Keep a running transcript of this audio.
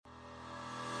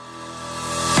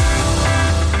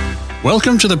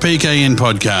Welcome to the PKN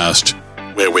Podcast,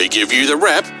 where we give you the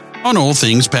wrap on all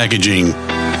things packaging.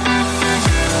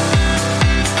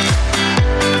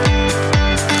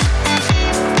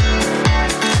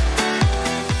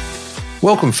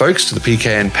 Welcome, folks, to the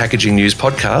PKN Packaging News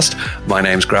Podcast. My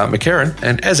name's Grant McCarran,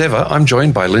 and as ever, I'm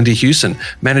joined by Lindy Hewson,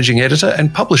 Managing Editor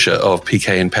and Publisher of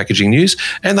PKN Packaging News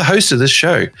and the host of this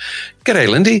show. G'day,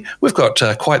 Lindy. We've got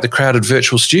quite the crowded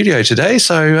virtual studio today,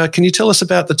 so can you tell us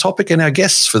about the topic and our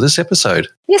guests for this episode?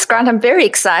 Yes, Grant, I'm very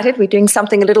excited. We're doing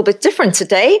something a little bit different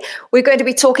today. We're going to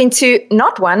be talking to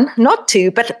not one, not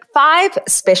two, but 5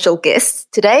 special guests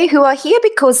today who are here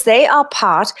because they are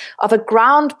part of a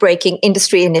groundbreaking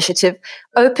industry initiative,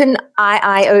 Open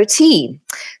IIoT.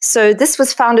 So this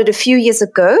was founded a few years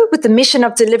ago with the mission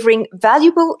of delivering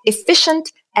valuable,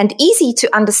 efficient, and easy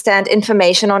to understand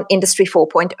information on Industry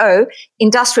 4.0,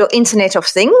 Industrial Internet of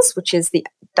Things, which is the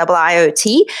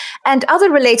IIoT, and other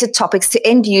related topics to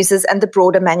end users and the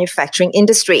broader manufacturing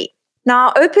industry.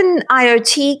 Now, Open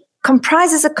IIoT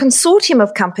comprises a consortium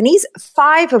of companies,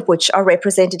 5 of which are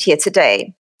represented here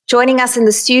today. Joining us in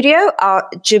the studio are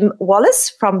Jim Wallace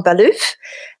from Baloof,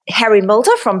 Harry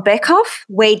Mulder from Beckhoff,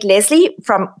 Wade Leslie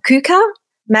from KUKA,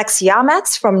 Max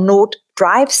Yarmats from Nord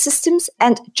Drive Systems,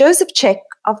 and Joseph Check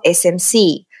of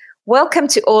SMC. Welcome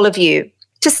to all of you.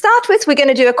 To start with, we're going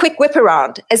to do a quick whip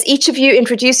around as each of you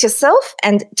introduce yourself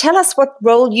and tell us what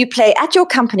role you play at your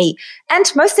company, and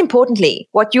most importantly,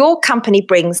 what your company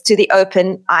brings to the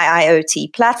Open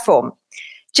IIoT platform.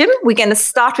 Jim, we're going to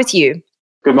start with you.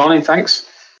 Good morning, thanks.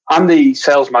 I'm the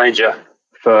sales manager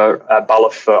for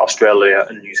Baloof for Australia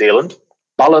and New Zealand.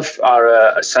 Baloof are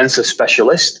a sensor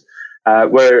specialist.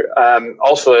 We're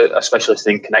also a specialist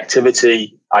in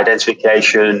connectivity,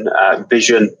 identification,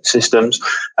 vision systems.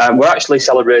 We're actually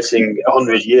celebrating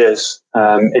 100 years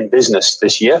in business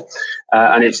this year,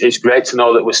 and it's great to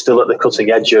know that we're still at the cutting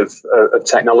edge of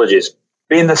technologies.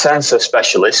 Being the sensor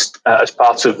specialist as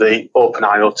part of the Open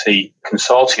IoT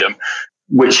consortium,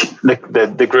 which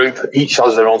the group each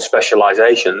has their own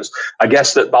specializations, I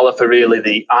guess that Baloof are really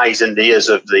the eyes and ears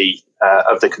of the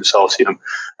consortium.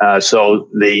 So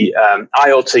the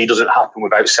IoT doesn't happen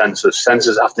without sensors.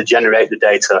 Sensors have to generate the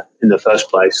data in the first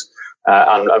place.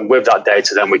 And with that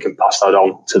data, then we can pass that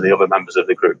on to the other members of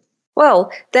the group.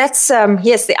 Well, that's,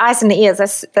 yes, the eyes and the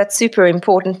ears, that's super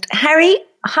important. Harry,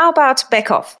 how about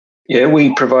Beckhoff? Yeah,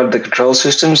 we provide the control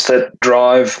systems that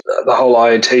drive the whole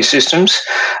IoT systems.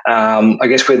 I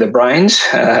guess we're the brains.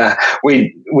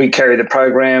 We carry the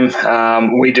program.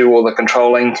 We do all the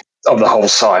controlling of the whole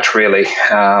site, really.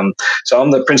 So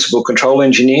I'm the principal control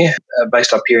engineer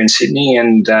based up here in Sydney,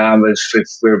 and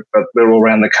we're all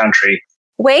around the country.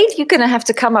 Wade, you're going to have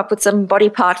to come up with some body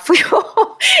part for your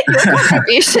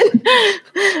contribution.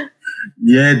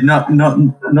 Yeah, not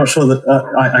sure that.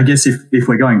 I guess if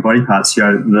we're going body parts,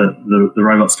 the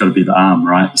robot's got to be the arm,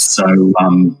 right? So,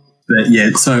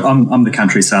 so I'm the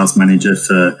country sales manager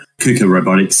for KUKA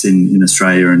Robotics in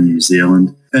Australia and New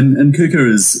Zealand, and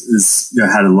KUKA has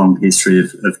had a long history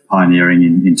of pioneering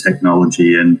in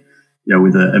technology, and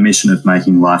with a mission of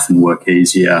making life and work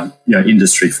easier.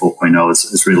 Industry 4.0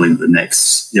 is really the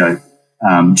next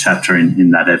chapter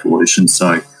in that evolution.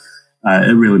 So.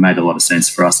 It really made a lot of sense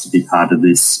for us to be part of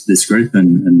this group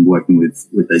and working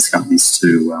with these companies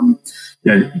to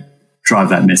drive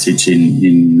that message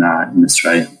in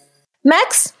Australia.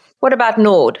 Max, what about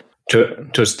Nord?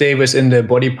 To stay within the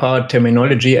body part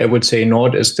terminology, I would say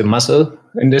Nord is the muscle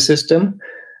in the system.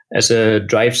 As a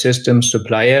drive system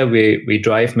supplier, we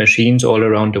drive machines all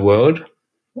around the world,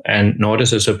 and Nord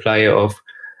is a supplier of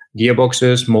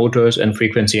gearboxes, motors, and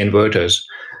frequency inverters.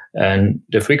 And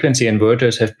the frequency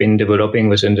inverters have been developing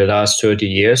within the last 30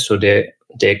 years. So they're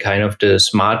kind of the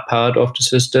smart part of the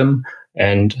system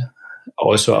and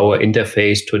also our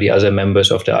interface to the other members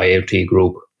of the IoT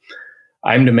group.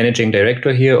 I'm the managing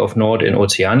director here of Nord in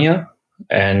Oceania.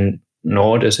 And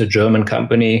Nord is a German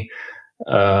company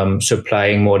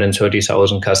supplying more than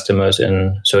 30,000 customers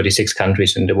in 36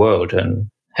 countries in the world. And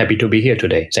happy to be here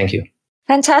today. Thank you.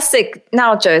 Fantastic.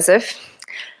 Now, Joseph,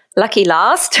 lucky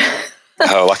last.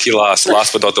 Lucky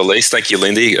last but not the least. Thank you,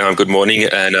 Lindy. Good morning.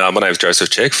 And my name is Joseph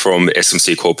Check from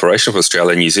SMC Corporation for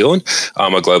Australia and New Zealand.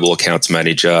 I'm a global accounts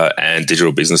manager and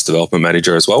digital business development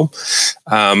manager as well.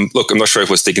 Look, I'm not sure if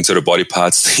we're sticking to the body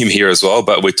parts theme here as well,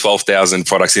 but with 12,000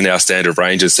 products in our standard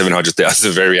range and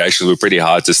 700,000 variations, we're pretty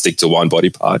hard to stick to one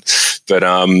body part. But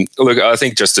look, I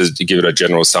think just to give it a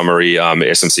general summary,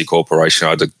 SMC Corporation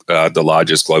are the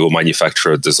largest global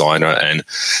manufacturer, designer, and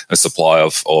a supplier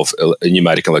of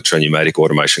pneumatic and electro-pneumatic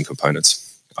automation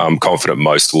components. I'm confident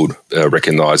most would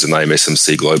recognise the name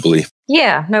SMC globally.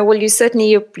 Yeah, no, well,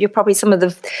 you're probably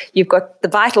you've got the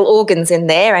vital organs in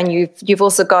there, and you've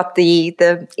also got the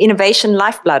innovation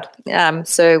lifeblood.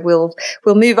 So we'll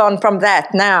move on from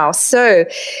that now. So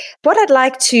what I'd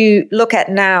like to look at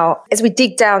now as we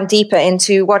dig down deeper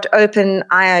into what Open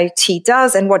IoT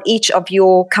does and what each of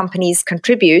your companies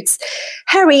contributes.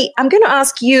 Harry, I'm going to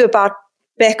ask you about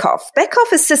Beckhoff.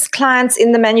 Beckhoff assists clients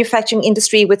in the manufacturing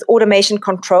industry with automation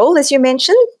control, as you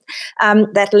mentioned,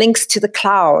 that links to the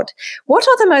cloud. What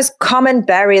are the most common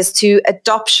barriers to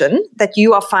adoption that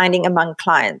you are finding among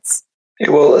clients? Yeah,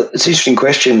 well, it's an interesting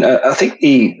question. I think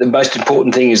the most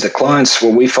important thing is that clients,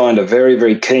 we find, are very,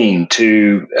 very keen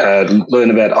to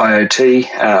learn about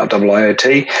IoT, double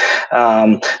IoT,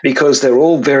 because they're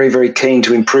all very, very keen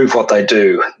to improve what they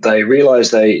do. They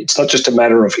realise it's not just a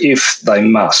matter of if, they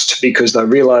must, because they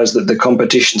realise that the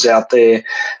competition's out there,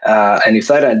 and if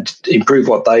they don't improve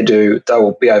what they do, they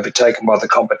will be overtaken by the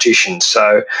competition.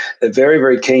 So they're very,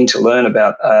 very keen to learn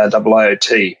about double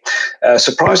IoT.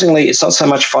 Surprisingly, it's not so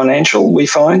much financial. We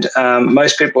find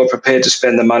most people are prepared to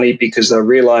spend the money because they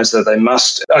realise that they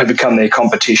must overcome their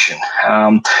competition.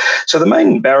 So the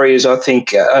main barriers, I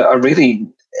think, are really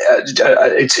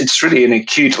it's really an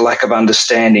acute lack of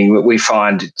understanding that we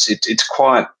find. It's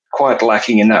quite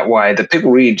lacking in that way, that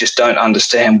people really just don't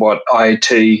understand what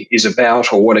IoT is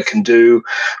about or what it can do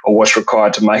or what's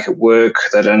required to make it work.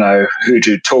 They don't know who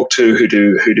to talk to, who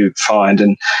to find.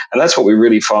 And that's what we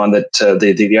really find, that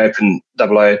the Open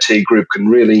IoT group can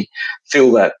really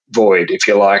fill that void, if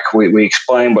you like. We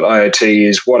explain what IoT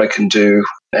is, what it can do,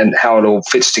 and how it all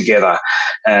fits together.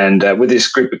 And with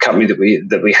this group of company that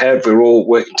we have, we're all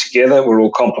working together. We're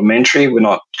all complementary. We're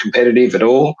not competitive at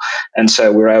all. And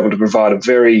so we're able to provide a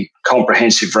very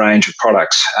comprehensive range of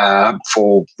products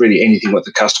for really anything what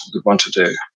the customer could want to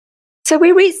do. So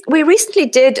we recently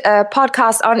did a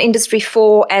podcast on Industry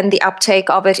 4 and the uptake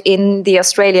of it in the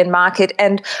Australian market.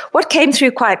 And what came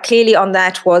through quite clearly on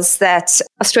that was that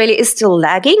Australia is still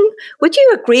lagging. Would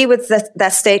you agree with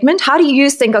that statement? How do you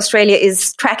think Australia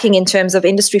is tracking in terms of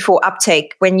Industry 4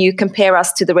 uptake when you compare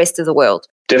us to the rest of the world?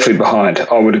 Definitely behind.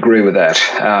 I would agree with that.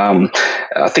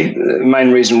 I think the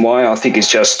main reason why, I think, is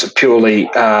just purely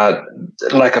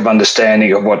lack of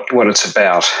understanding of what it's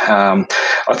about.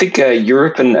 I think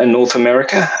Europe and North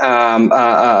America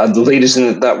are the leaders in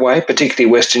it that way,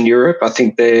 particularly Western Europe. I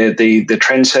think they're the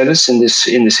trendsetters in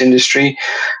this industry.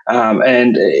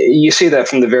 And you see that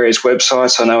from the various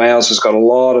websites. I know ours has got a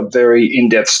lot of very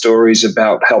in-depth stories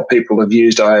about how people have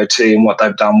used IoT and what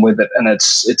they've done with it, and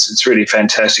it's really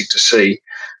fantastic to see.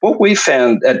 What we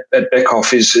found at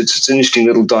Beckhoff is it's an interesting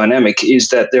little dynamic, is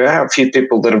that there are a few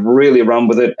people that have really run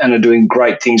with it and are doing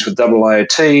great things with double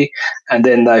IoT, and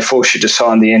then they force you to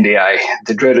sign the NDA,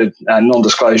 the dreaded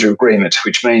non-disclosure agreement,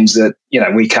 which means that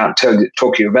we can't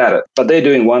talk to you about it. But they're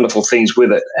doing wonderful things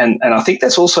with it, and I think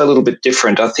that's also a little bit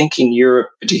different. I think in Europe,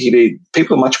 particularly,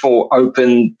 people are much more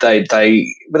open. They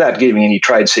without giving any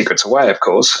trade secrets away, of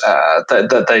course,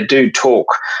 that they do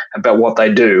talk about what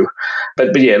they do.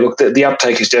 But yeah, look, the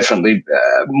uptake is definitely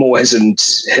more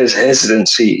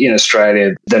hesitancy in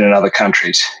Australia than in other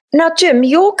countries. Now, Jim,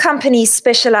 your company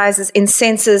specializes in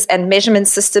sensors and measurement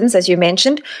systems, as you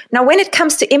mentioned. Now, when it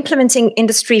comes to implementing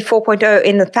Industry 4.0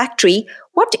 in the factory,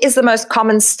 what is the most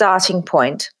common starting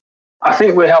point? I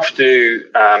think we have to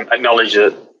acknowledge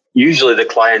that usually the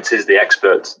client is the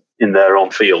expert in their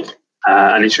own field.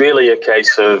 And it's really a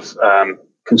case of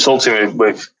consulting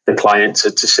with the client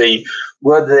to see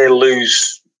whether they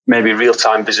lose maybe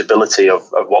real-time visibility of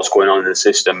what's going on in the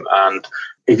system. And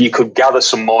if you could gather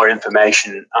some more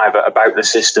information either about the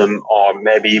system or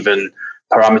maybe even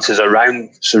parameters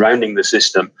surrounding the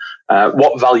system,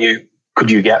 what value could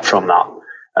you get from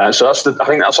that? So I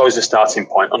think that's always the starting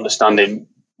point, understanding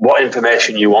what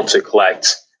information you want to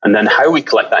collect, and then how we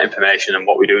collect that information and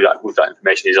what we do with that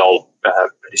information is all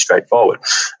pretty straightforward.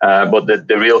 But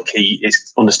the real key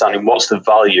is understanding what's the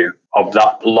value of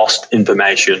that lost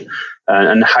information,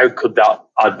 and how could that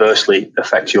adversely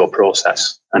affect your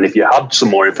process. And if you had some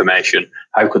more information,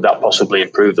 how could that possibly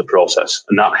improve the process?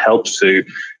 And that helps to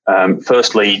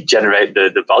firstly generate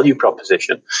the value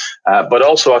proposition. But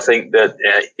also I think that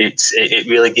it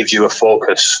really gives you a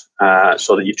focus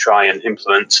so that you try and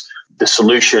implement the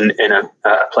solution in a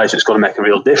place that's going to make a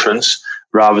real difference,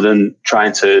 rather than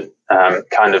trying to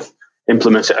kind of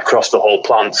implement it across the whole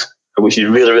plant, which is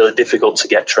really, really difficult to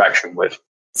get traction with.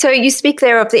 So you speak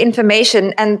there of the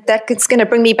information, and that's going to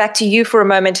bring me back to you for a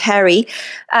moment, Harry.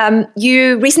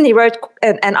 You recently wrote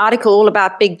an article all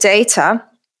about big data.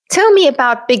 Tell me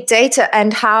about big data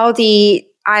and how the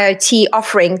IoT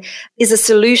offering is a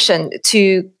solution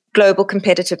to global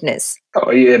competitiveness?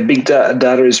 Oh, yeah, big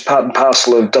data is part and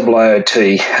parcel of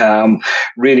IoT.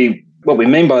 Really, what we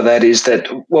mean by that is that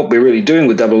what we're really doing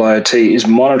with IoT is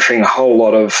monitoring a whole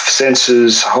lot of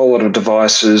sensors, a whole lot of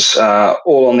devices,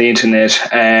 all on the internet,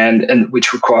 and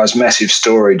which requires massive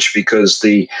storage because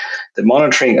the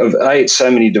monitoring of A, it's so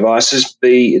many devices,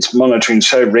 B, it's monitoring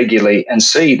so regularly, and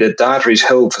C, the data is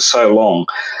held for so long.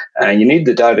 And you need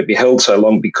the data to be held so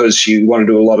long because you want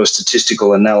to do a lot of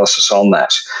statistical analysis on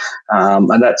that.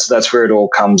 And that's where it all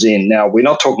comes in. Now, we're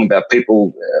not talking about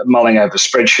people mulling over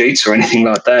spreadsheets or anything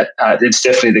like that. It's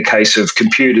definitely the case of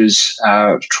computers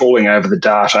trawling over the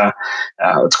data.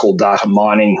 It's called data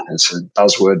mining. It's a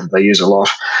buzzword that they use a lot.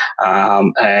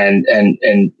 And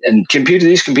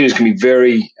these computers can be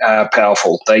very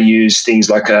powerful. They use things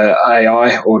like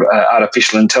AI or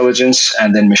artificial intelligence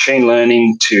and then machine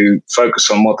learning to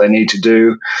focus on what they need to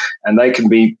do, and they can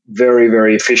be very,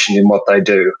 very efficient in what they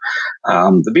do.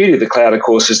 The beauty of the cloud, of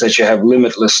course, is that you have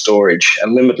limitless storage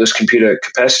and limitless computer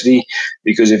capacity,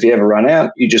 because if you ever run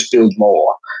out, you just build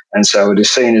more. And so it is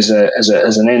seen as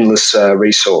an endless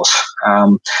resource.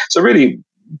 So really,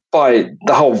 by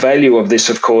the whole value of this,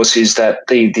 of course, is that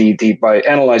by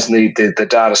analysing the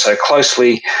data so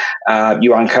closely,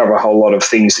 you uncover a whole lot of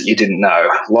things that you didn't know.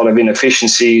 A lot of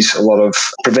inefficiencies, a lot of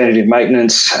preventative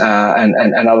maintenance,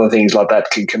 and other things like that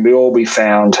can all be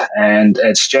found. And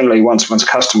it's generally once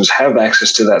customers have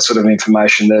access to that sort of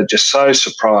information, they're just so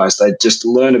surprised. They just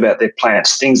learn about their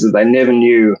plants, things that they never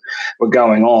knew were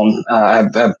going on,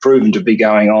 have proven to be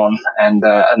going on, and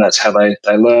that's how they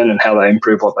learn and how they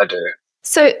improve what they do.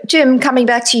 So, Jim, coming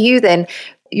back to you then,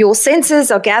 your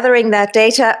sensors are gathering that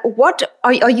data. What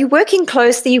are you working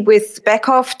closely with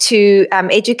Beckhoff to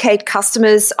educate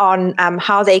customers on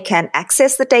how they can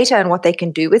access the data and what they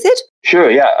can do with it?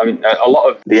 Sure, yeah. I mean, a lot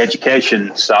of the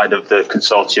education side of the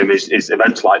consortium is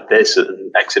events like this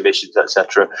and exhibitions,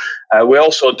 etc. We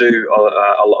also do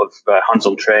a lot of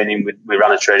hands-on training. We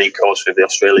ran a training course with the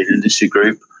Australian Industry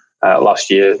Group last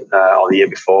year or the year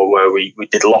before, where we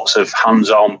did lots of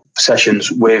hands-on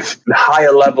sessions with the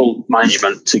higher level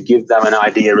management to give them an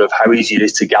idea of how easy it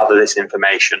is to gather this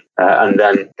information and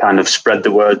then kind of spread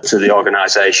the word to the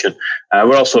organisation.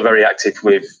 We're also very active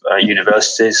with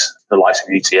universities, the likes of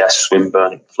UTS,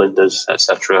 Swinburne, Flinders,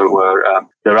 etc., where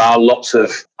there are lots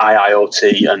of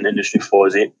IIoT and Industry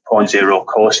 4.0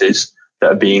 courses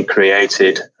that are being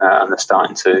created and they're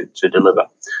starting to deliver.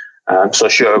 So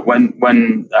sure,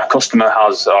 when a customer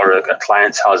has or a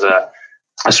client has a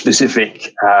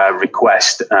specific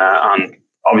request, and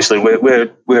obviously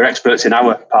we're experts in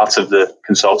our part of the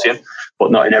consortium, but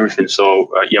not in everything.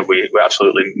 So we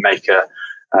absolutely make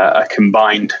a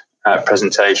combined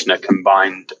presentation, a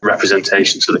combined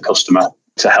representation to the customer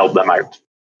to help them out.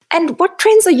 And what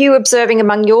trends are you observing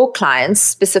among your clients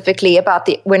specifically about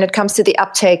when it comes to the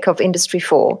uptake of Industry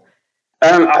 4?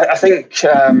 I think.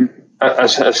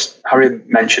 As Harry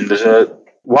mentioned,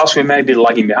 whilst we may be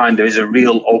lagging behind, there is a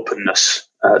real openness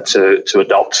to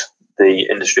adopt the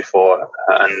Industry 4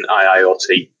 and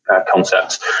IIoT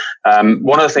concepts.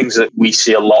 One of the things that we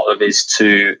see a lot of is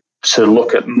to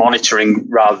look at monitoring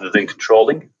rather than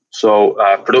controlling. So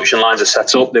production lines are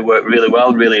set up, they work really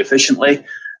well, really efficiently,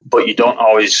 but you don't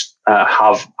always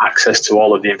have access to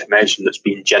all of the information that's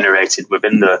being generated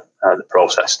within the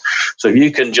process. So if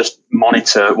you can just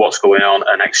monitor what's going on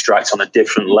and extract on a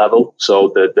different level,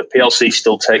 so the PLC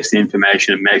still takes the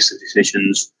information and makes the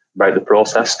decisions about the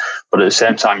process, but at the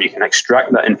same time you can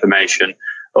extract that information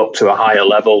up to a higher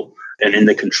level, and in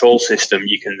the control system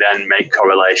you can then make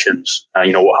correlations.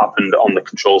 What happened on the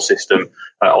control system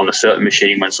on a certain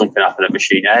machine when something happened at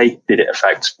machine A, did it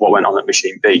affect what went on at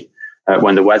machine B?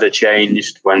 When the weather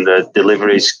changed, when the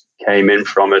deliveries came in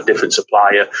from a different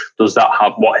supplier,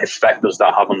 what effect does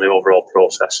that have on the overall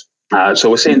process? So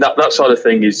we're seeing that sort of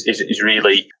thing is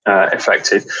really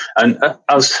effective. And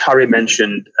as Harry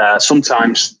mentioned,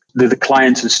 sometimes the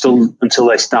client until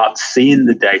they start seeing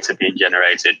the data being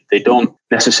generated, they don't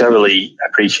necessarily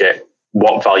appreciate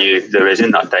what value there is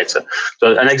in that data.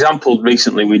 So an example,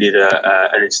 recently we did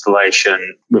an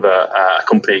installation with a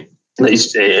company that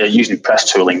is using press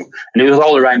tooling, and it was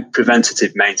all around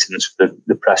preventative maintenance for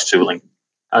the press tooling.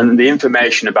 And the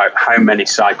information about how many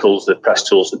cycles the press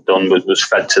tools had done was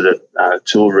fed to the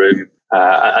tool room.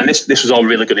 And this was all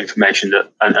really good information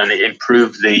and it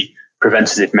improved the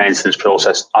preventative maintenance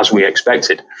process as we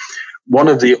expected. One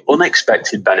of the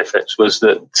unexpected benefits was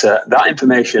that that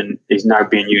information is now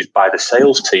being used by the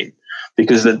sales team,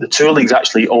 because the tooling is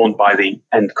actually owned by the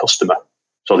end customer.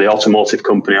 So the automotive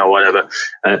company or whatever,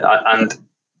 and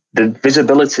the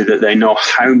visibility that they know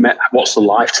what's the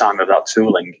lifetime of that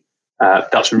tooling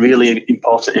That's really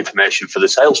important information for the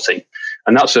sales team.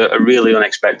 And that's a really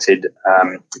unexpected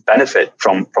benefit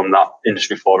from that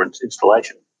Industry 4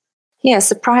 installation. Yeah,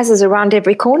 surprises around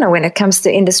every corner when it comes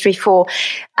to Industry 4.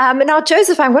 Now,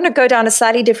 Joseph, I'm going to go down a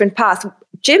slightly different path.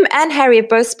 Jim and Harry have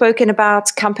both spoken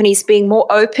about companies being more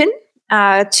open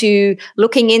to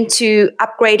looking into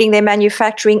upgrading their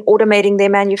manufacturing, automating their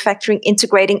manufacturing,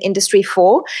 integrating Industry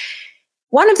 4.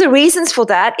 One of the reasons for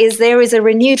that is there is a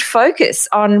renewed focus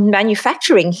on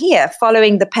manufacturing here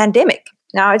following the pandemic.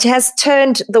 Now, it has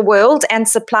turned the world and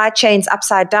supply chains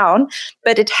upside down,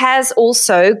 but it has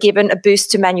also given a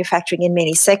boost to manufacturing in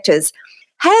many sectors.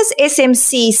 Has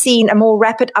SMC seen a more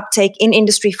rapid uptake in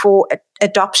Industry 4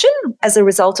 adoption as a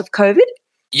result of COVID?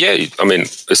 Yeah, I mean,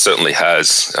 it certainly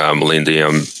has, Lindy.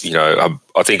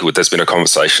 I think there's been a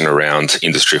conversation around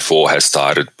Industry 4 has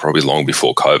started probably long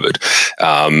before COVID,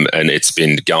 and it's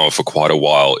been going for quite a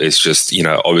while. It's just,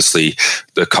 obviously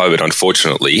the COVID,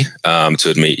 unfortunately, to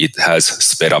admit, it has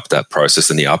sped up that process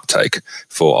and the uptake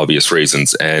for obvious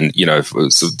reasons. And,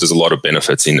 so there's a lot of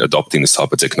benefits in adopting this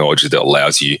type of technology that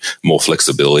allows you more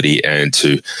flexibility and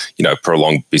to,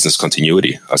 prolong business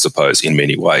continuity, I suppose, in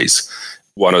many ways.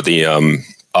 One of the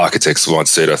architects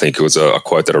once said, I think it was a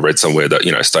quote that I read somewhere, that,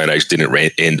 Stone Age didn't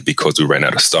end because we ran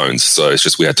out of stones. So it's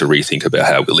just we had to rethink about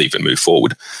how we'll even move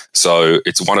forward. So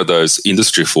it's one of those,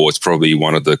 Industry 4, it's probably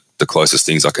one of the closest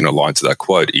things I can align to that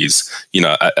quote is,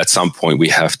 at some point we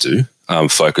have to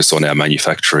focus on our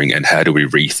manufacturing and how do we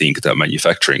rethink that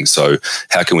manufacturing. So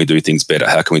how can we do things better?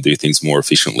 How can we do things more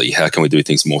efficiently? How can we do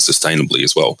things more sustainably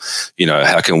as well?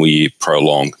 How can we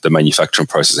prolong the manufacturing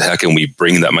process? How can we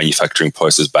bring that manufacturing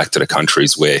process back to the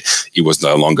countries where it was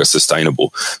no longer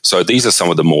sustainable? So these are some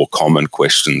of the more common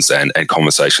questions and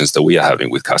conversations that we are having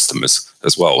with customers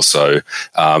as well. So,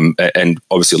 and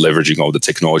obviously leveraging all the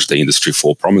technology the Industry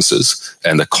 4 promises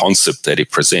and the concept that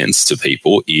it presents to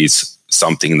people is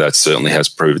something that certainly has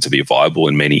proven to be viable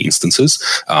in many instances.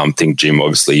 I think Jim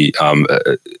obviously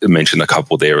mentioned a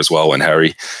couple there as well, and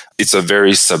Harry. It's a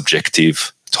very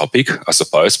subjective topic, I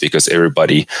suppose, because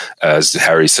everybody, as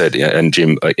Harry said, and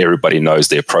Jim, everybody knows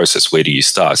their process. Where do you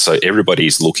start? So everybody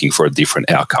is looking for a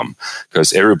different outcome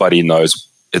because everybody knows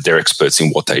they're experts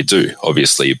in what they do,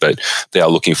 obviously, but they are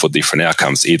looking for different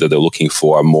outcomes. Either they're looking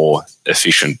for a more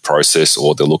efficient process,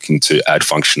 or they're looking to add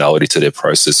functionality to their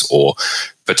process, or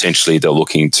potentially they're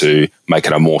looking to make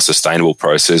it a more sustainable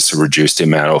process, reduce the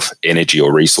amount of energy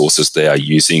or resources they are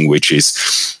using, which is,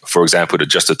 for example,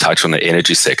 to touch on the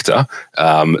energy sector,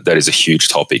 that is a huge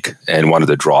topic and one of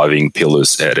the driving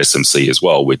pillars at SMC as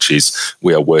well, which is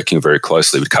we are working very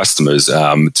closely with customers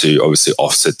to obviously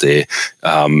offset their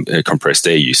compress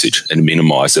their usage and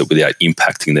minimize it without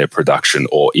impacting their production,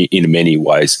 or in many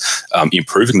ways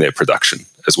improving their production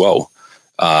as well.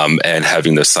 And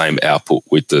having the same output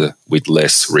with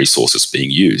less resources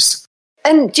being used.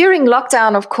 And during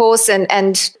lockdown, of course,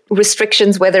 and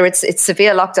restrictions, whether it's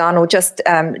severe lockdown or just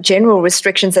general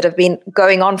restrictions that have been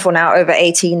going on for now over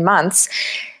 18 months,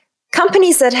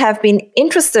 companies that have been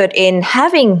interested in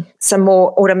having some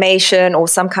more automation or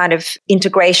some kind of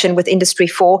integration with Industry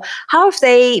 4, how have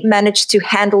they managed to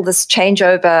handle this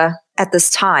changeover at this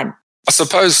time? I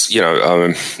suppose,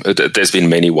 there's been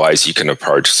many ways you can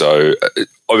approach. So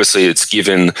obviously it's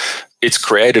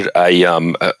created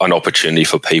an opportunity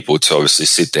for people to obviously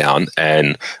sit down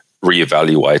and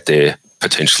reevaluate their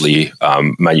potentially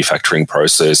manufacturing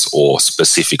process or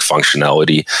specific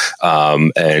functionality,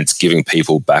 and it's giving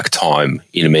people back time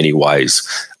in many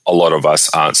ways. A lot of us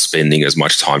aren't spending as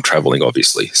much time traveling,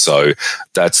 obviously. So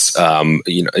that's,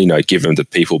 giving the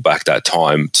people back that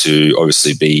time to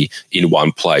obviously be in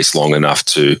one place long enough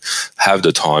to have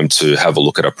the time to have a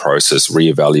look at a process,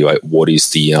 reevaluate what is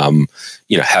the,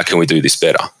 how can we do this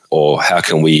better? Or how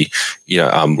can we,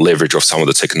 leverage off some of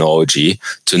the technology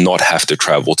to not have to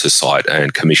travel to site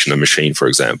and commission a machine, for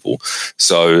example.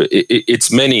 So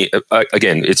it's many,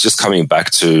 again, it's just coming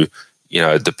back to,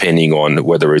 depending on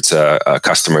whether it's a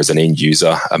customer as an end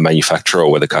user, a manufacturer,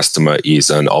 or whether the customer is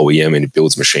an OEM and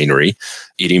builds machinery,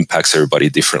 it impacts everybody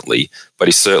differently. But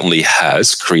it certainly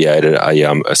has created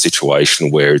a situation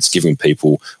where it's giving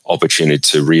people opportunity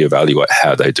to reevaluate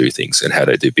how they do things and how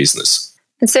they do business.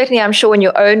 And certainly, I'm sure in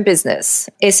your own business,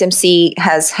 SMC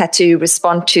has had to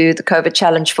respond to the COVID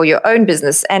challenge for your own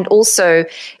business and also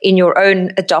in your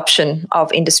own adoption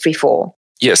of Industry 4.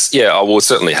 Yes, yeah, well, it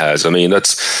certainly has. I mean, I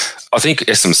think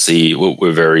SMC,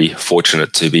 we're very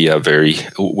fortunate to be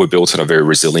we're built on a very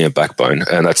resilient backbone,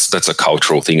 and that's a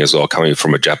cultural thing as well, coming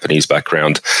from a Japanese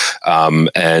background.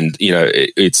 And,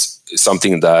 it's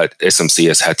something that SMC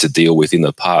has had to deal with in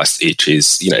the past, which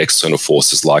is, external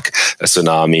forces like a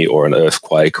tsunami or an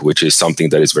earthquake, which is something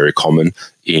that is very common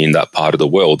in that part of the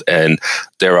world. And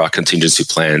there are contingency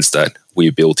plans that we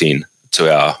built in to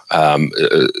our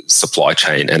supply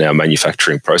chain and our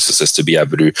manufacturing processes to be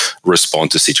able to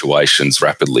respond to situations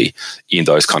rapidly in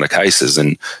those kind of cases.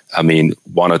 And I mean,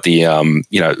 one of the,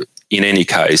 in any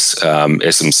case,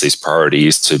 SMC's priority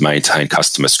is to maintain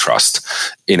customers' trust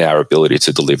in our ability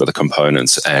to deliver the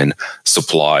components and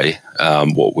supply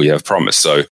what we have promised.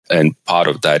 So, and part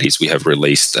of that is we have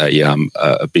released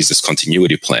a business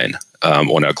continuity plan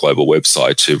on our global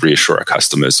website to reassure our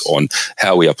customers on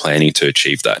how we are planning to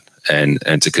achieve that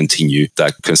and to continue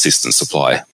that consistent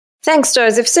supply. Thanks,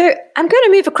 Joseph. So I'm going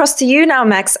to move across to you now,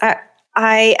 Max.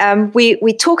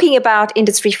 We're talking about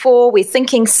Industry 4. We're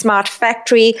thinking smart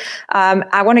factory.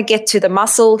 I want to get to the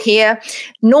muscle here.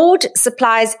 Nord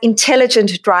supplies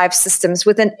intelligent drive systems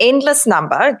with an endless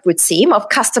number, it would seem, of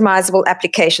customizable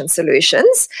application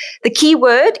solutions. The key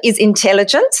word is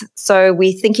intelligent. So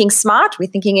we're thinking smart, we're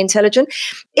thinking intelligent.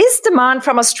 Is demand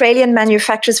from Australian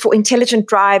manufacturers for intelligent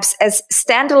drives as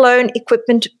standalone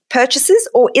equipment purchases,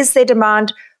 or is there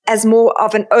demand as more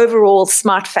of an overall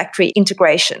smart factory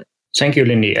integration? Thank you,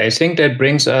 Lindy. I think that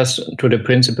brings us to the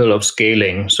principle of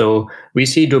scaling. So we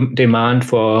see demand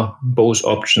for both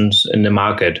options in the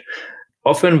market.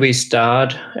 Often we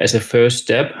start as a first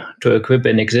step to equip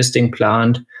an existing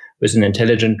plant with an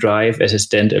intelligent drive as a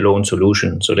standalone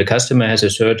solution. So the customer has a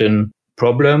certain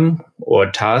problem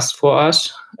or task for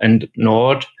us, and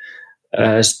Nord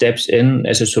steps in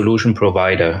as a solution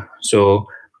provider. So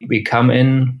we come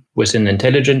in with an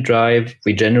intelligent drive,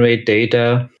 we generate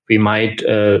data, we might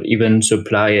even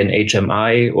supply an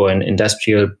HMI or an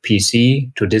industrial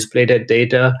PC to display that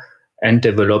data and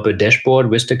develop a dashboard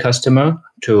with the customer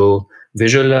to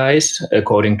visualize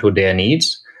according to their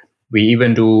needs. We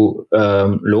even do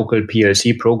local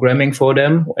PLC programming for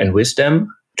them and with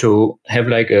them to have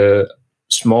like a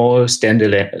small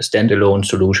standalone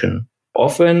solution.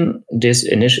 Often this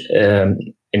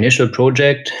initial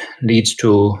project leads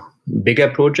to bigger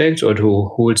projects or to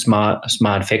whole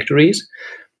smart factories.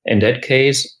 In that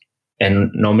case, and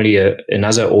normally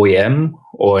another OEM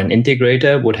or an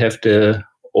integrator would have the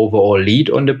overall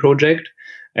lead on the project,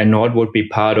 and Nord would be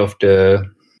part of the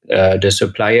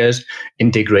suppliers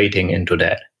integrating into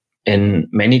that. In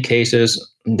many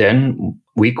cases, then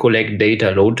we collect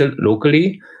data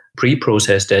locally,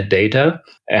 pre-process that data,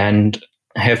 and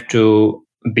have to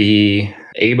be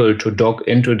able to dock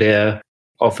into their.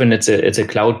 Often it's a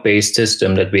cloud-based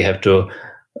system that we have to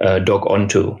dock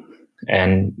onto.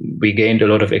 And we gained a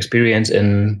lot of experience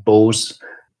in both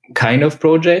kind of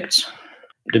projects.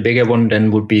 The bigger one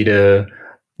then would be the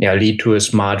lead to a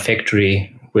smart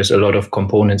factory with a lot of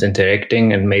components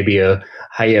interacting and maybe a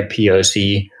higher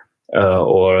PLC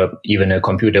or even a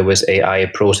computer with AI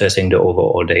processing the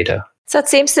overall data. So it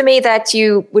seems to me that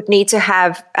you would need to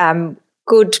have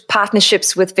good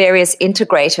partnerships with various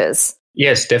integrators.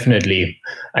 Yes, definitely.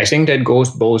 I think that goes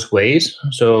both ways.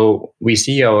 So we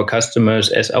see our customers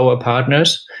as our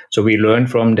partners. So we learn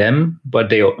from them, but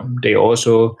they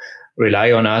also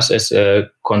rely on us as a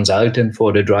consultant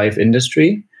for the drive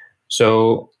industry.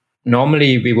 So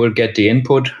normally we will get the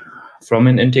input from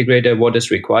an integrator, what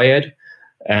is required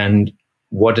and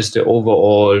what is the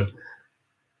overall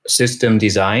system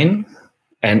design.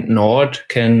 And Nord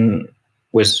can,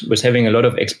 with having a lot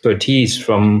of expertise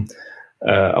from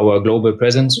our global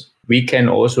presence, we can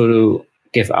also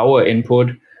give our input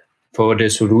for the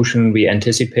solution we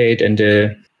anticipate and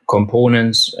the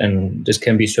components, and this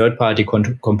can be third-party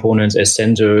components as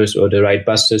sensors or the right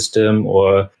bus system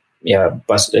or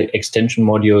bus extension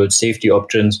modules, safety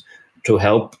options to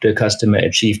help the customer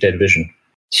achieve that vision.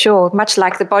 Sure. Much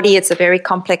like the body, it's a very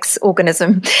complex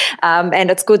organism. And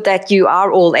it's good that you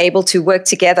are all able to work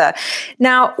together.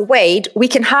 Now, Wade, we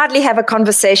can hardly have a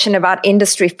conversation about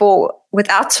Industry 4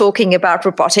 without talking about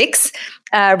robotics.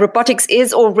 Robotics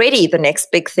is already the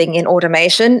next big thing in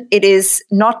automation. It is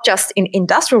not just in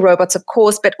industrial robots, of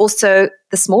course, but also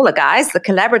the smaller guys, the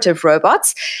collaborative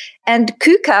robots. And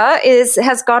KUKA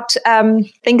has got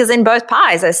fingers in both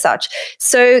pies as such.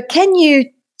 So can you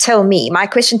tell me, my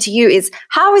question to you is,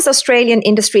 how is Australian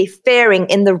industry faring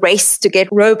in the race to get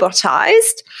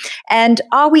robotized? And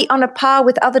are we on a par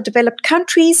with other developed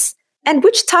countries? And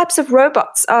which types of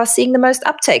robots are seeing the most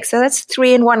uptake? So that's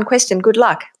 3-in-1 question. Good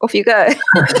luck. Off you go.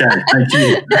 Okay, thank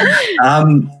you.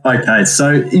 Okay,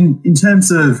 so in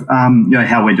terms of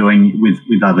how we're doing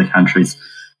with other countries,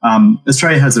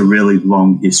 Australia has a really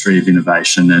long history of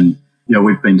innovation, and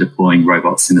we've been deploying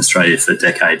robots in Australia for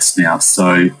decades now.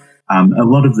 So a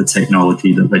lot of the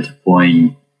technology that we're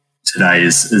deploying today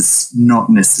is not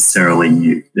necessarily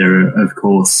new. There are, of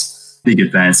course, big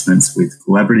advancements with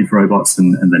collaborative robots,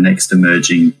 and the next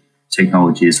emerging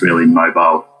technology is really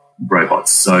mobile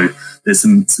robots. So there's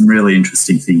some really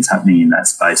interesting things happening in that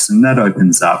space, and that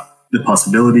opens up the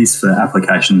possibilities for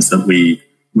applications that we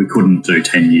couldn't do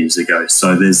 10 years ago.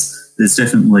 So there's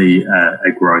definitely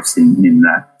a growth in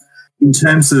that. In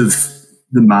terms of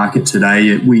the market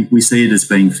today, we see it as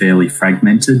being fairly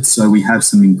fragmented. So we have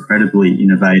some incredibly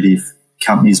innovative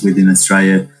companies within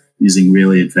Australia using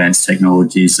really advanced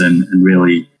technologies and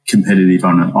really competitive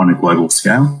on a global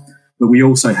scale. But we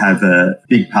also have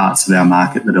big parts of our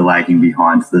market that are lagging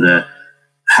behind, that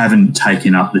haven't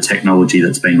taken up the technology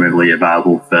that's been readily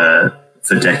available for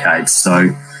decades.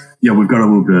 So, we've got a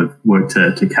little bit of work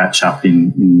to catch up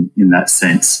in that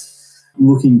sense.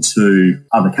 Looking to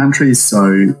other countries,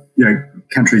 so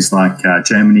countries like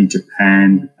Germany,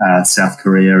 Japan, South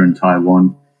Korea, and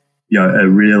Taiwan, are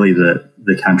really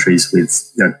the countries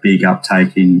with big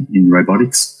uptake in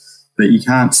robotics. But you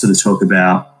can't sort of talk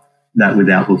about that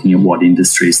without looking at what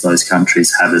industries those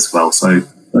countries have as well. So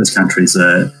those countries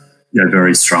are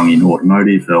very strong in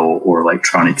automotive or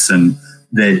electronics, and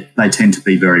they tend to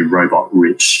be very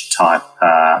robot-rich type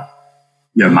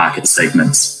market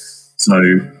segments. So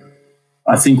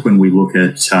I think when we look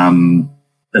at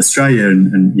Australia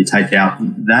and you take out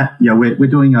that, we're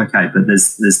doing okay, but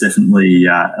there's definitely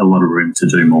a lot of room to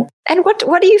do more. And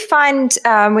what do you find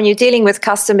when you're dealing with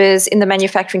customers in the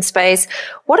manufacturing space?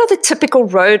 What are the typical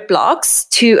roadblocks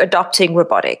to adopting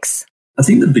robotics? I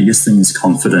think the biggest thing is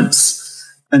confidence.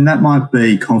 And that might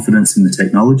be confidence in the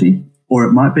technology, or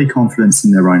it might be confidence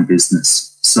in their own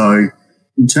business. So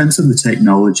in terms of the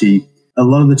technology, a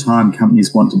lot of the time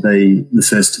companies want to be the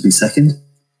first to be second.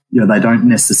 They don't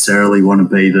necessarily want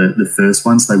to be the first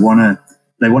ones. They want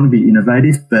to be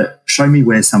innovative, but show me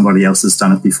where somebody else has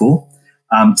done it before.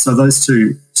 So those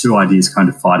two ideas kind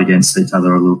of fight against each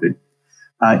other a little bit.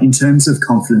 In terms of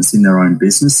confidence in their own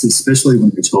business, especially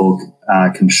when we talk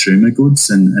consumer goods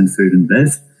and food and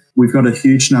bev, we've got a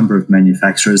huge number of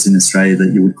manufacturers in Australia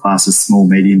that you would class as small,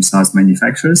 medium-sized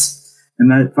manufacturers,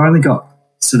 and they've only got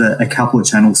sort of a couple of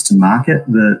channels to market.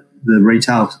 The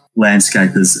retail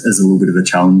landscape is a little bit of a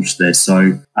challenge there.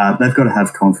 So they've got to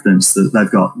have confidence that they've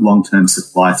got long-term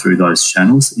supply through those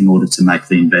channels in order to make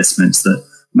the investments that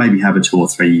maybe have a 2 or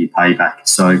 3 year payback.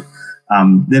 So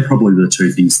they're probably the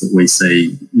two things that we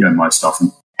see most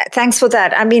often. Thanks for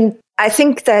that. I mean, I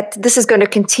think that this is going to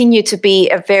continue to be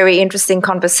a very interesting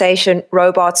conversation,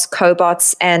 robots,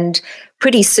 cobots, and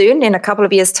pretty soon, in a couple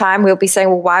of years' time, we'll be saying,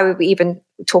 well, why were we even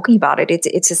talking about it?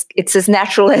 It's as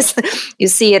natural as you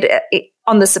see it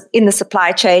in the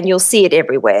supply chain. You'll see it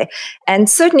everywhere. And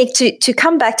certainly to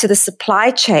come back to the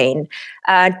supply chain,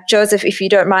 Joseph, if you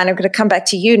don't mind, I'm going to come back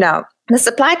to you now. The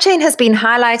supply chain has been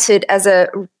highlighted as a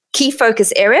key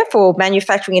focus area for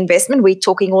manufacturing investment. We're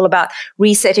talking all about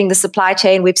resetting the supply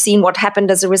chain. We've seen what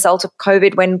happened as a result of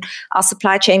COVID when our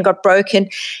supply chain got broken.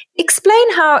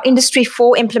 Explain how Industry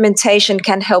 4 implementation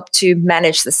can help to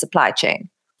manage the supply chain.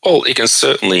 Well, it can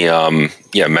certainly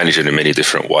manage it in many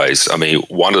different ways. I mean,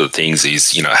 one of the things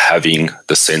is, having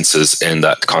the sensors and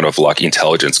that kind of like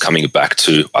intelligence coming back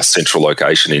to a central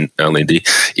location in Lindy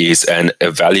and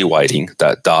evaluating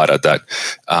that data that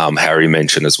Harry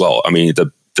mentioned as well. I mean,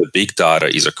 the big data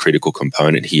is a critical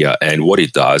component here, and what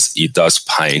it does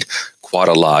paint quite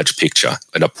a large picture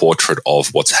and a portrait of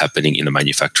what's happening in the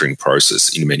manufacturing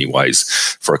process in many ways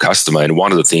for a customer. And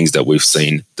one of the things that we've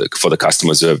seen for the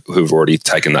customers who've already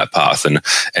taken that path and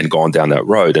gone down that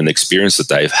road, and the experience that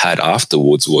they've had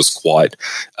afterwards was quite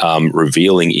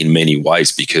revealing in many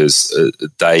ways, because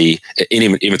they,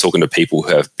 even talking to people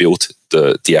who have built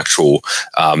the actual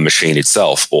machine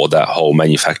itself or that whole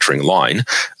manufacturing line,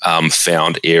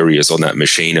 found areas on that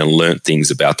machine and learnt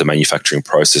things about the manufacturing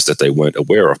process that they weren't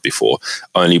aware of before,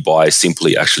 only by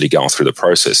simply actually going through the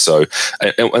process. So,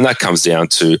 and that comes down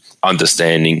to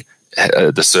understanding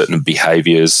the certain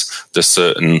behaviours, the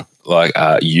certain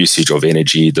usage of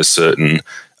energy, the certain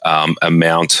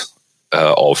amount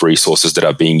of resources that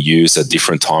are being used at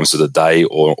different times of the day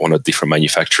or on a different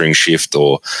manufacturing shift,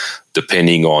 or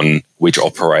depending on which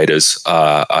operators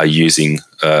are using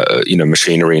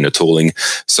machinery and the tooling.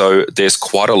 So there's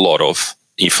quite a lot of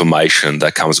information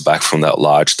that comes back from that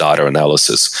large data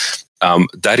analysis.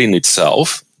 That in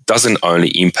itself doesn't only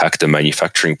impact the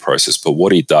manufacturing process, but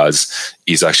what it does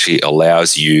is actually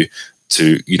allows you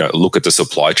to look at the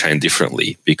supply chain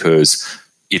differently, because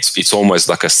it's almost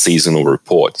like a seasonal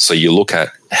report. So you look at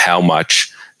how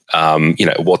much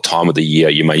what time of the year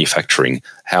you're manufacturing,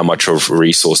 how much of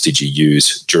resource did you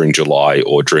use during July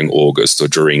or during August or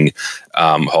during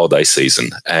holiday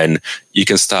season. And you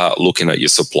can start looking at your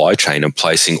supply chain and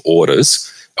placing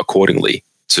orders accordingly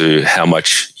to how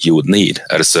much you would need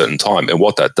at a certain time. And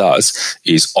what that does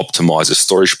is optimize a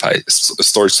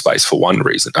storage space for one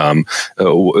reason.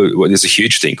 There's a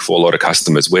huge thing for a lot of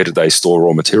customers. Where do they store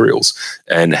raw materials,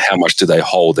 and how much do they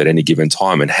hold at any given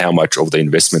time, and how much of the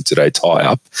investment do they tie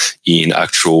up in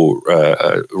actual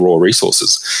raw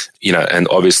resources? And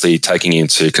obviously taking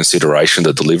into consideration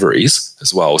the deliveries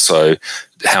as well. So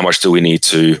how much do we need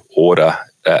to order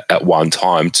at one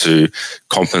time to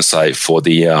compensate for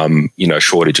the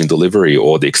shortage in delivery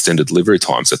or the extended delivery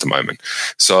times at the moment?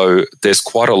 So there's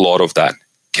quite a lot of that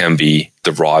can be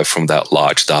derived from that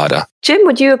large data. Jim,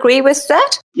 would you agree with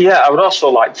that? Yeah, I would also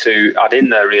like to add in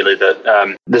there really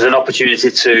that there's an opportunity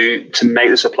to make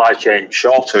the supply chain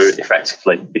shorter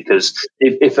effectively, because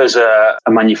if as a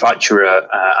manufacturer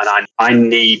and I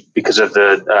need, because of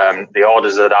the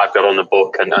orders that I've got on the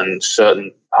book and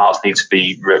certain parts need to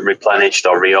be replenished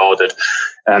or reordered,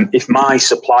 if my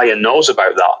supplier knows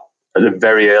about that at a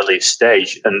very early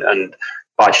stage and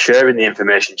by sharing the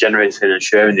information, generating and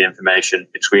sharing the information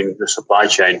between the supply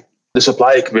chain, the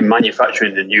supplier can be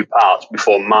manufacturing the new parts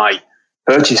before my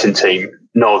purchasing team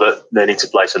know that they need to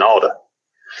place an order.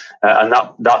 And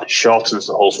that shortens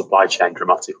the whole supply chain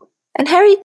dramatically. And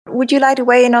Harry, would you like to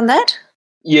weigh in on that?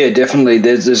 Yeah, definitely.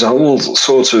 There's a whole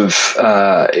sorts of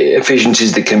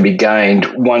efficiencies that can be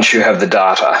gained once you have the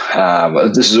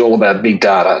data. This is all about big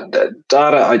data.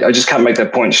 Data, I just can't make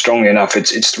that point strongly enough.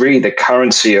 It's really the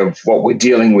currency of what we're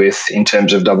dealing with in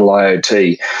terms of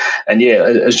IIoT. And yeah,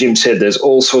 as Jim said, there's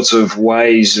all sorts of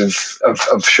ways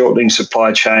of shortening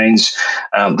supply chains.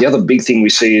 The other big thing we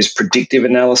see is predictive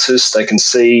analysis. They can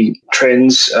see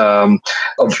trends of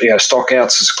stock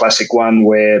outs is a classic one,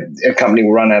 where a company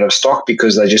will run out of stock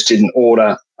because they just didn't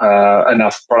order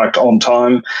enough product on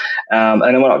time. And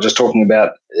we're not just talking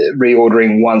about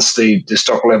reordering once the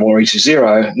stock level reaches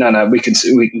zero. No, we could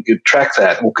track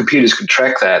that, or computers could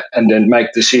track that and then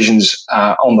make decisions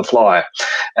on the fly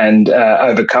and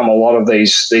overcome a lot of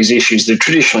these issues, the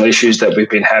traditional issues that we've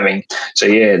been having. So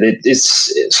yeah,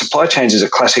 supply chains is a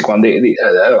classic one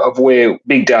of where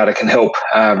big data can help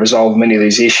resolve many of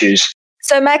these issues.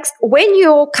 So Max, when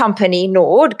your company,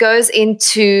 Nord, goes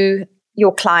into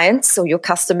your clients or your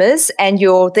customers and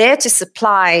you're there to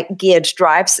supply geared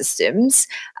drive systems,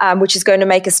 which is going to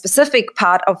make a specific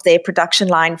part of their production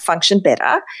line function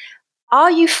better, are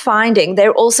you finding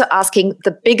they're also asking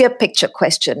the bigger picture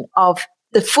question of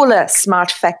the fuller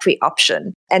smart factory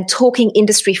option and talking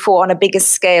Industry 4 on a bigger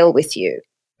scale with you?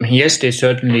 Yes, they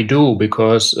certainly do,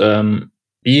 because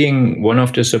being one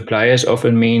of the suppliers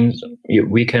often means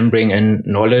we can bring in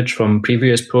knowledge from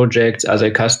previous projects, other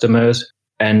customers,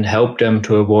 and help them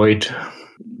to avoid,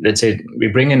 let's say, we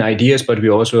bring in ideas, but we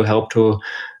also help to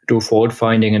do fault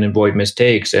finding and avoid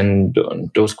mistakes. And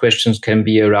those questions can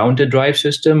be around the drive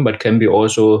system, but can be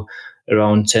also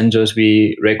around sensors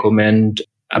we recommend,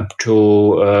 up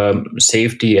to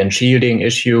safety and shielding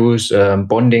issues,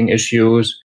 bonding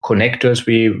issues, connectors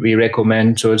we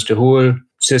recommend. So it's the whole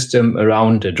system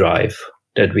around the drive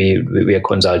that we are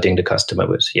consulting the customer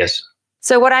with. Yes.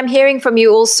 So what I'm hearing from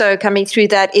you also coming through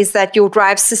that is that your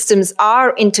drive systems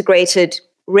are integrated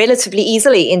relatively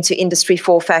easily into Industry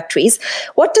 4 factories.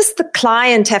 What does the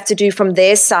client have to do from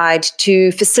their side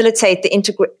to facilitate the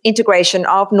integration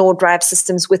of Nord drive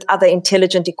systems with other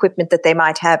intelligent equipment that they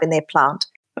might have in their plant?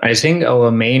 I think our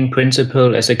main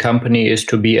principle as a company is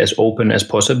to be as open as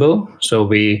possible. So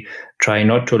we try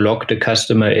not to lock the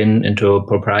customer into a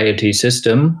proprietary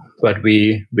system, but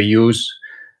we use,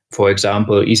 for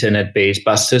example, Ethernet-based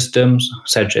bus systems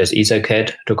such as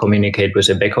EtherCAT to communicate with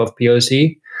a back-off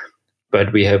PLC.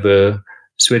 But we have a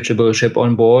switchable chip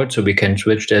on board, so we can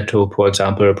switch that to, for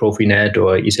example, a Profinet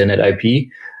or Ethernet IP,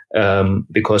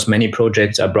 because many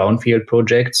projects are brownfield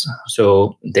projects.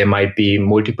 So there might be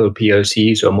multiple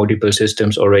PLCs or multiple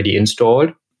systems already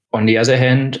installed. On the other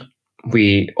hand,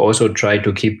 we also try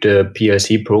to keep the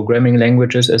PLC programming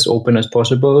languages as open as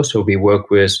possible. So we work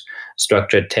with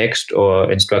structured text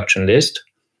or instruction list,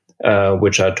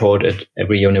 which are taught at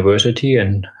every university,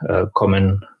 and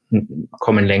common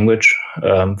language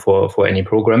for any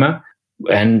programmer.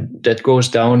 And that goes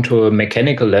down to a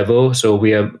mechanical level. So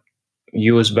we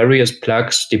use various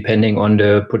plugs depending on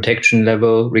the protection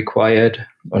level required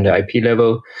on the IP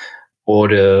level or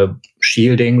the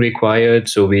shielding required.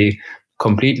 So we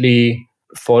completely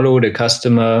follow the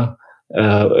customer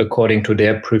according to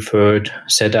their preferred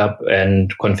setup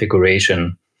and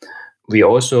configuration. We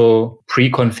also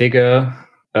pre-configure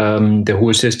the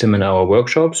whole system in our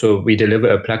workshop. So we deliver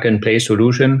a plug-and-play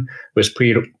solution with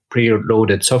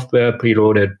preloaded software,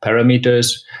 preloaded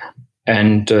parameters,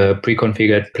 and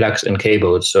pre-configured plugs and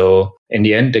cables. So in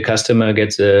the end, the customer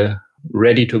gets a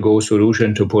ready-to-go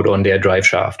solution to put on their drive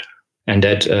shaft, and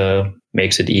that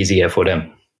makes it easier for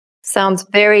them. Sounds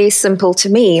very simple to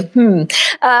me.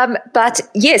 But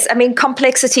yes, I mean,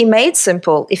 complexity made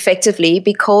simple effectively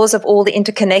because of all the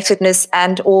interconnectedness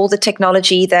and all the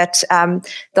technology that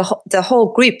the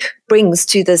whole group brings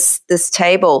to this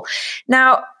table.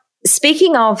 Now,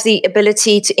 speaking of the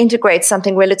ability to integrate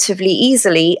something relatively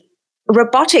easily,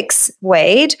 robotics,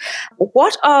 Wade,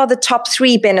 what are the top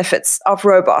 3 benefits of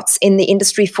robots in the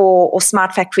Industry 4 or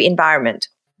smart factory environment?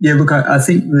 Yeah, look, I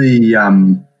think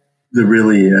the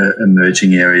really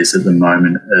emerging areas at the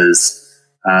moment is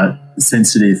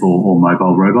sensitive or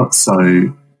mobile robots.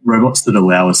 So robots that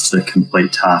allow us to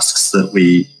complete tasks that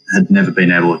we had never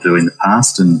been able to do in the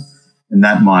past. And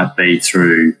that might be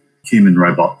through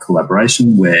human-robot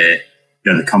collaboration where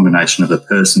the combination of a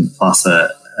person plus a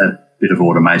bit of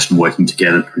automation working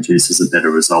together produces a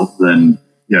better result than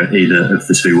either of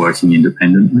the two working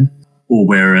independently, or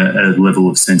where a level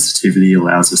of sensitivity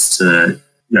allows us to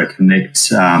connect,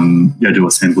 do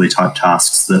assembly type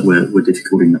tasks that were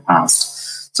difficult in the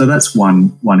past. So that's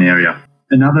one area.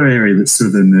 Another area that's sort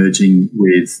of emerging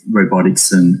with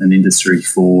robotics and Industry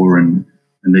 4 and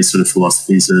these sort of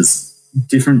philosophies is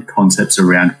different concepts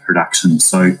around production.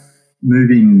 So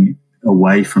moving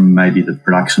away from maybe the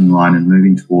production line and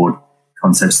moving toward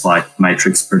concepts like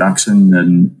matrix production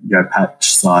and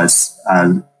patch size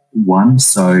 1.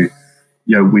 So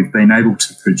we've been able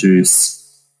to produce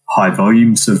high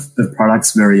volumes of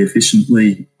products very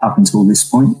efficiently up until this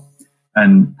point.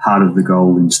 And part of the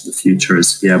goal into the future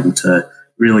is to be able to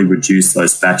really reduce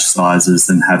those batch sizes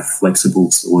and have flexible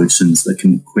solutions that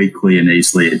can quickly and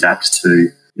easily adapt to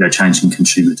changing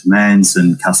consumer demands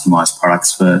and customized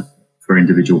products for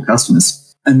individual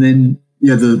customers. And then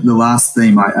the last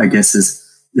theme, I guess, is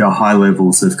high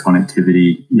levels of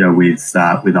connectivity with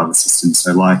other systems.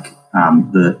 So like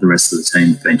the rest of the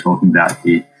team have been talking about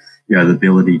here, the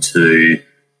ability to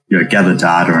gather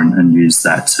data and use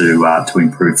that to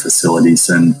improve facilities.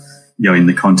 And in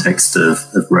the context of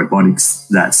robotics,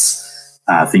 that's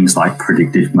things like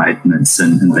predictive maintenance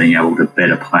and being able to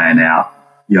better plan out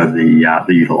the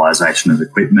utilization of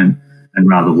equipment, and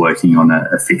rather working on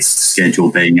a fixed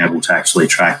schedule, being able to actually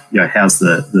track how's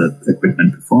the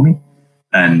equipment performing,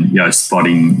 and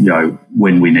spotting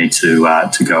when we need to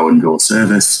go and do a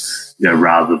service.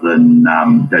 Rather than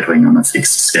doing on a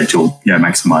fixed schedule,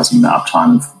 maximising the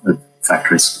uptime of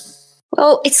factories.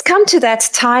 Well, it's come to that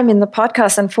time in the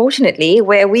podcast, unfortunately,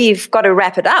 where we've got to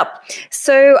wrap it up.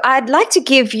 So I'd like to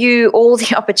give you all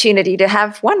the opportunity to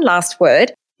have one last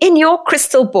word. In your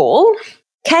crystal ball,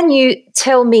 can you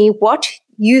tell me what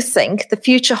you think the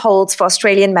future holds for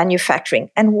Australian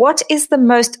manufacturing, and what is the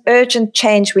most urgent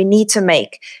change we need to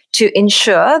make to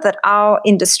ensure that our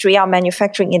industry, our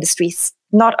manufacturing industry,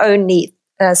 not only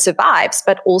survives,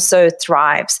 but also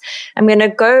thrives? I'm going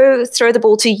to throw the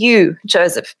ball to you,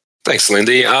 Joseph. Thanks,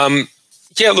 Lindy.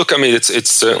 Yeah, look, I mean, it's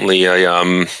certainly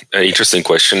an interesting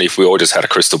question. If we all just had a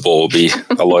crystal ball, it would be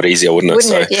a lot easier, wouldn't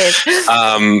it? Yes.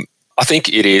 I think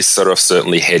it is sort of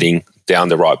certainly heading down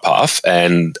the right path,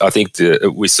 and I think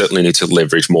we certainly need to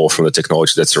leverage more from the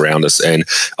technology that's around us. And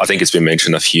I think it's been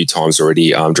mentioned a few times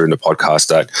already during the podcast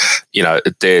that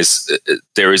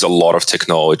there is a lot of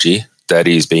technology that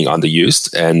is being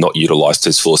underused and not utilized to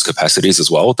its fullest capacities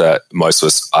as well, that most of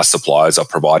us suppliers are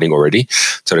providing already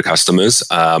to the customers,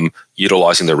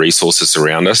 utilizing the resources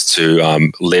around us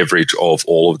to leverage of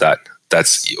all of that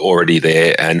that's already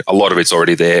there, and a lot of it's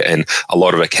already there, and a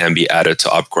lot of it can be added to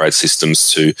upgrade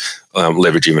systems to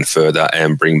leverage even further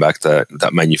and bring back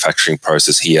that manufacturing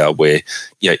process here where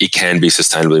it can be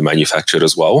sustainably manufactured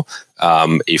as well.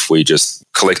 If we just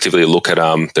collectively look at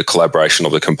the collaboration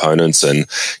of the components and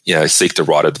seek the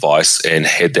right advice and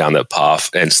head down that path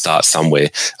and start somewhere.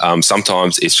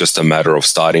 Sometimes it's just a matter of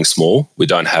starting small. We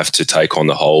don't have to take on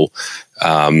the whole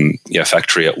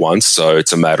factory at once. So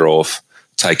it's a matter of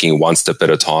taking one step at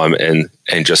a time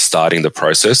and just starting the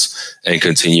process and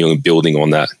continuing building on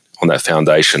that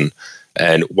foundation.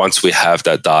 And once we have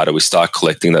that data, we start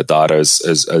collecting that data,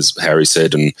 as Harry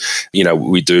said, and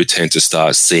we do tend to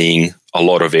start seeing a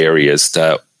lot of areas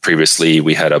that previously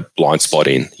we had a blind spot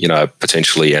in,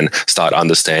 potentially, and start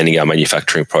understanding our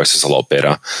manufacturing process a lot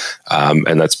better.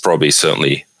 And that's probably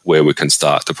certainly where we can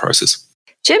start the process.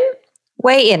 Jim,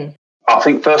 weigh in. I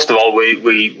think first of all,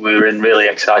 we're in really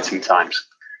exciting times.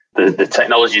 the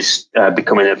technology's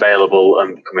becoming available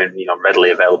and becoming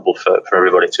readily available for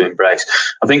everybody to embrace.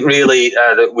 I think really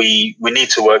that we need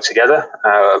to work together.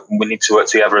 We need to work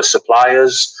together as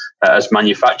suppliers, as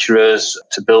manufacturers,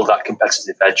 to build that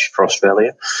competitive edge for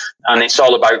Australia. And it's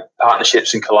all about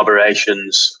partnerships and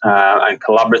collaborations and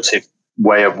collaborative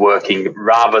way of working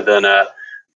rather than a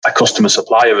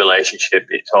customer-supplier relationship.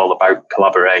 It's all about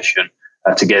collaboration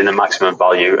to gain the maximum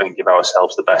value and give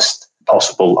ourselves the best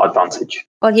possible advantage.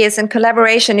 Well, yes, and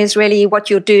collaboration is really what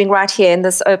you're doing right here in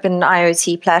this open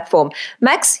IoT platform.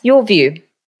 Max, your view?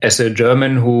 As a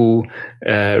German who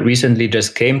recently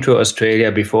just came to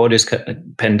Australia before this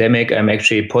pandemic, I'm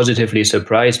actually positively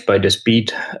surprised by the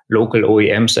speed local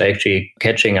OEMs are actually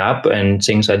catching up and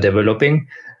things are developing.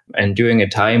 And during a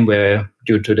time where,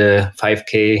 due to the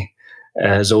 5K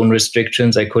zone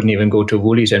restrictions, I couldn't even go to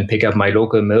Woolies and pick up my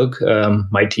local milk,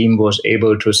 my team was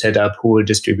able to set up whole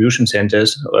distribution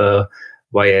centers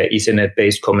via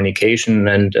Ethernet-based communication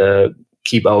and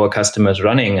keep our customers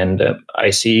running. And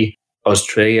I see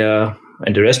Australia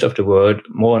and the rest of the world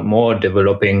more and more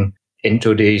developing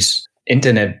into these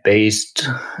internet-based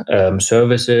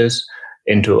services,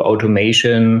 into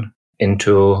automation,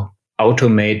 into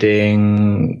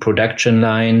automating production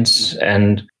lines,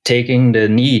 and taking the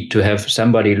need to have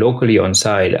somebody locally on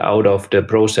site out of the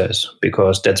process,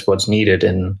 because that's what's needed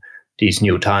in these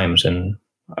new times. And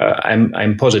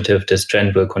I'm positive this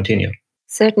trend will continue.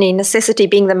 Certainly, necessity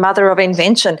being the mother of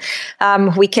invention.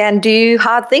 We can do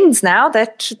hard things now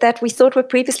that we thought were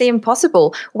previously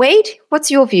impossible. Wade,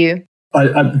 what's your view?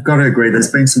 I've got to agree.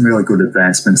 There's been some really good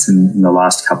advancements in the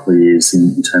last couple of years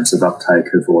in terms of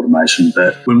uptake of automation.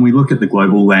 But when we look at the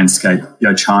global landscape,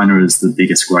 China is the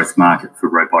biggest growth market for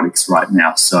robotics right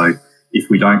now. So if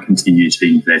we don't continue to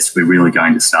invest, we're really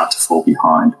going to start to fall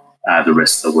behind the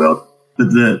rest of the world. But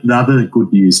the other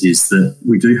good news is that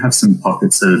we do have some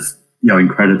pockets of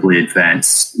incredibly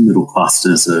advanced little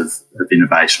clusters of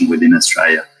innovation within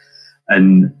Australia.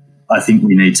 And I think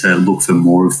we need to look for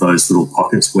more of those little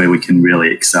pockets where we can really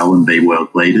excel and be world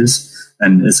leaders,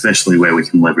 and especially where we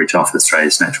can leverage off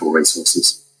Australia's natural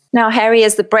resources. Now, Harry,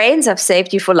 as the brains, I've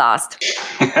saved you for last.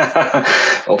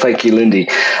 Well, thank you, Lindy.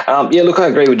 Look, I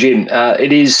agree with Jim.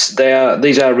 These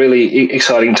are really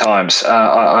exciting times.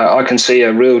 I can see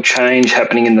a real change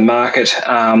happening in the market,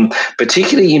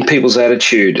 particularly in people's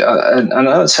attitude. I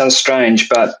know it sounds strange,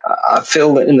 but I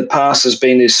feel that in the past there's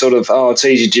been this sort of, it's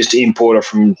easy just to import it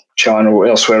from China or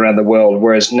elsewhere around the world,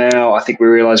 whereas now I think we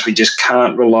realise we just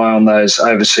can't rely on those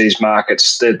overseas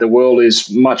markets. The world is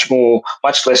much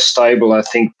less stable, I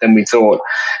think, than we thought,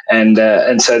 and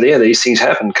so these things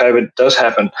happen. COVID does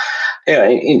happen.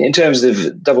 In terms of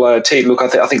IoT, look,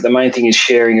 I think the main thing is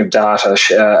sharing of data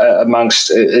amongst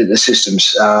the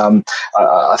systems.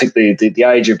 I think the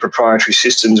age of proprietary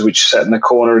systems, which sat in the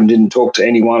corner and didn't talk to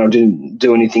anyone or didn't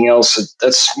do anything else,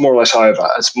 that's more or less over.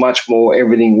 It's much more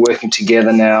everything working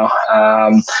together now,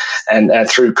 and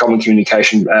through common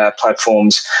communication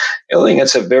platforms. I think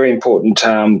that's a very important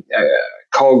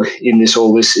cog in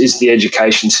all this is the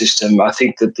education system. I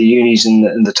think that the unis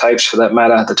and the TAFEs, for that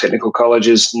matter, the technical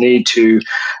colleges, need to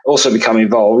also become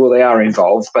involved. Well, they are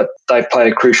involved, but they play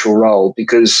a crucial role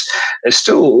because there's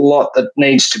still a lot that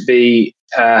needs to be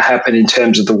happen in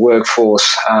terms of the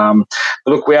workforce. But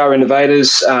look, we are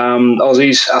innovators.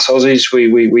 Aussies,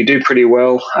 we do pretty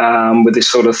well with this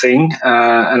sort of thing,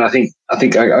 and I think I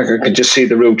can just see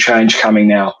the real change coming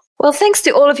now. Well, thanks to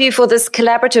all of you for this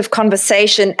collaborative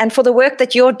conversation and for the work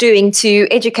that you're doing to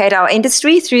educate our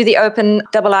industry through the Open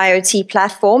IoT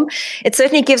platform. It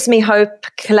certainly gives me hope,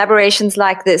 collaborations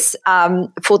like this,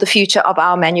 for the future of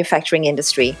our manufacturing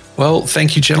industry. Well,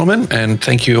 thank you, gentlemen, and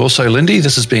thank you also, Lindy.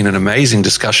 This has been an amazing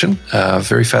discussion.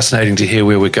 Very fascinating to hear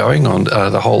where we're going on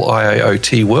the whole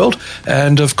IoT world.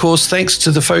 And, of course, thanks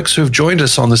to the folks who have joined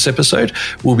us on this episode.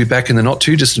 We'll be back in the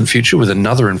not-too-distant future with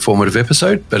another informative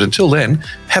episode. But until then,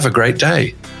 have a great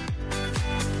day.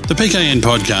 The PKN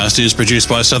podcast is produced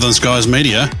by Southern Skies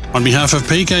Media on behalf of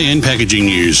PKN Packaging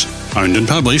News, owned and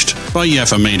published by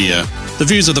Yaffa Media. The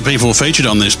views of the people featured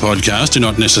on this podcast do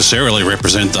not necessarily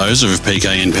represent those of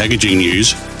PKN Packaging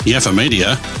News, Yaffa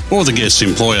Media, or the guest's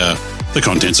employer. The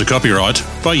contents are copyright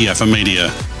by Yaffa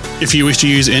Media. If you wish to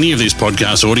use any of this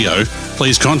podcast audio,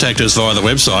 please contact us via the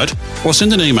website or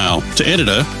send an email to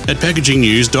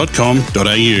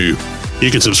editor@packagingnews.com.au. You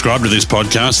can subscribe to this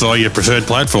podcast via your preferred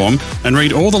platform and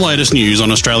read all the latest news on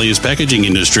Australia's packaging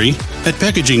industry at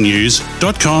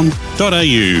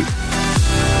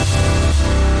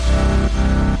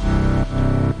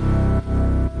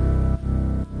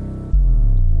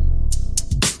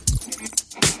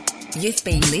You've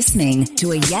been listening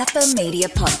to a Yaffa Media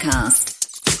podcast.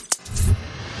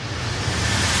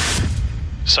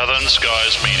 Southern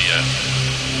Skies Media.